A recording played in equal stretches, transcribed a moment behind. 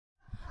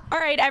All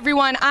right,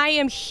 everyone, I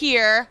am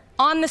here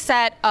on the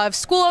set of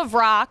School of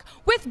Rock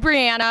with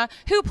Breanna,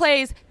 who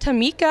plays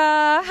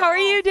Tamika. How are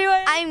you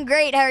doing? I'm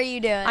great. How are you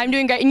doing? I'm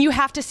doing great. And you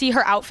have to see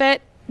her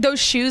outfit.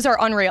 Those shoes are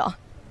unreal.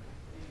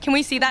 Can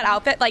we see that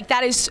outfit? Like,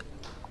 that is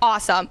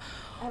awesome.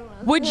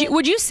 Would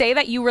you say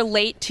that you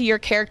relate to your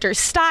character's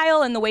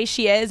style and the way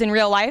she is in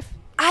real life?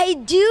 I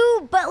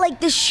do, but like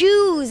the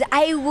shoes,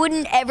 I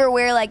wouldn't ever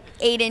wear like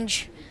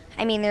 8-inch.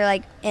 I mean, they're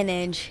like an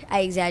inch.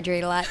 I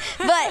exaggerate a lot.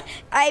 But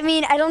I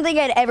mean, I don't think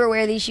I'd ever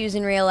wear these shoes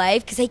in real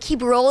life because I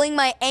keep rolling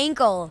my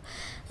ankle.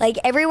 Like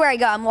everywhere I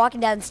go, I'm walking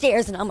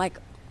downstairs and I'm like,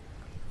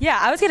 yeah,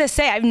 I was going to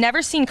say, I've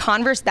never seen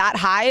Converse that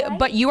high,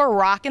 but you are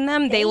rocking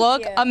them. They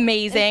look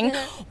amazing.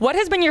 What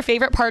has been your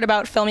favorite part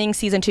about filming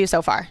season 2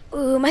 so far?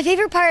 Ooh, my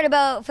favorite part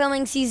about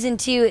filming season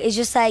 2 is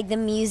just like the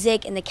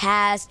music and the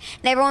cast,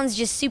 and everyone's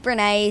just super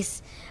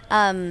nice.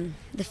 The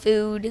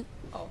food.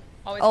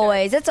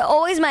 Always. That's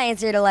always my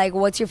answer to like,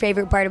 what's your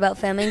favorite part about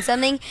filming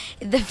something?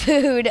 The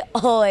food,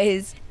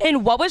 always.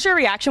 And what was your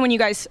reaction when you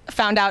guys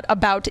found out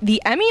about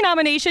the Emmy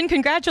nomination?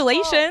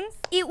 Congratulations.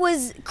 It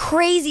was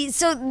crazy.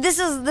 So this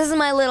is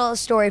my little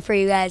story for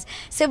you guys.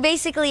 So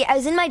basically, I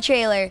was in my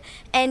trailer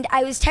and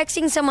I was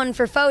texting someone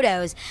for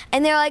photos,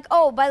 and they're like,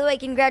 "Oh, by the way,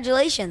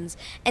 congratulations!"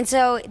 And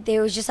so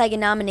there was just like a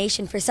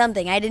nomination for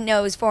something. I didn't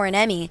know it was for an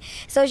Emmy,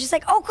 so I was just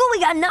like, "Oh, cool, we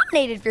got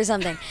nominated for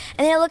something."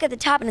 And then I look at the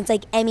top and it's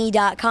like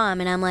Emmy.com,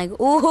 and I'm like,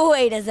 "Ooh,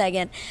 wait a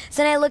second."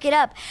 So then I look it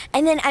up,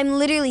 and then I'm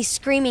literally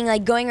screaming,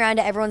 like going around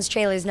to everyone's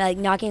trailers and like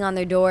knocking on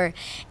their door.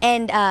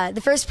 And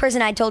the first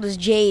person I told was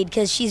Jade,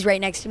 because she's right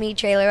next to me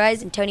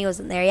trailer-wise, and Tony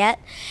wasn't there yet.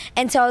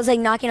 And so I was like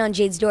knocking on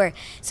Jade's door.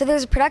 So there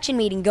was a production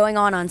meeting going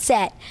on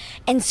set.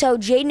 And so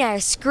Jade and I are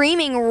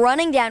screaming,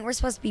 running down. We're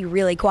supposed to be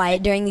really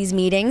quiet during these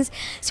meetings.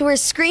 So we're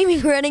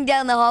screaming, running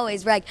down the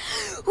hallways. We're like,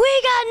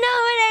 "We got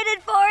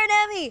nominated for an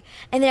Emmy."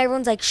 And then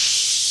everyone's like,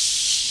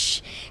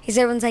 "Shh." Because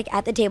everyone's like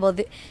at the table.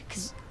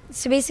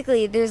 So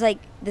basically there's like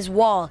this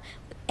wall.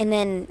 And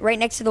then right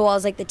next to the wall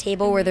is like the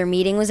table where their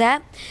meeting was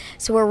at.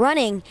 So we're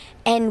running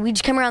and we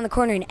just come around the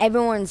corner and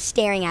everyone's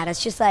staring at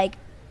us just like,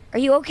 "Are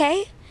you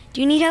okay? Do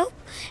you need help?"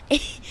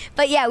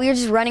 But yeah, we were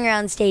just running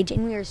around stage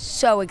and we were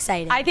so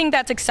excited. I think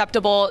that's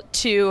acceptable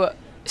to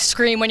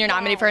scream when you're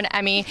nominated for an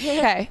Emmy.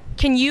 Okay,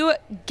 can you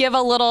give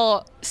a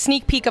little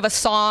sneak peek of a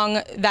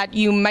song that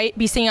you might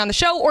be singing on the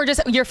show, or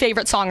just your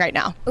favorite song right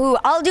now? Ooh,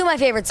 I'll do my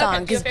favorite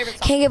song because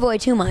can't give away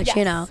too much, yes.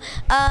 You know.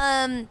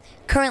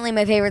 Currently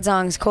my favorite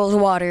song is Cold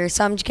Water,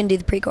 so I'm just gonna do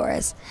the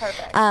pre-chorus.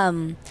 Perfect.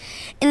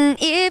 And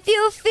if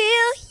you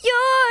feel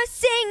you're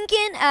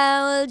sinking,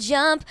 I'll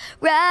jump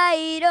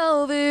right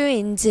over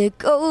into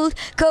cold,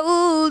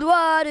 cold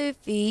water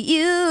for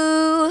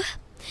you.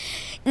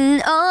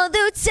 And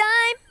although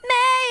time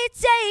may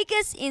take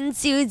us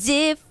into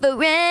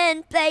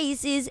different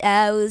places,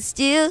 I will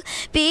still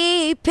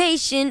be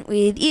patient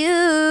with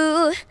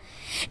you.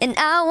 And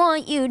I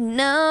want you to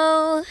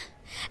know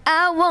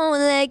I won't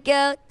let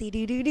go.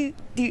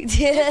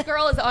 This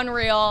girl is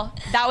unreal.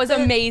 That was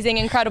amazing,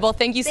 incredible.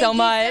 Thank you so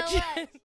much.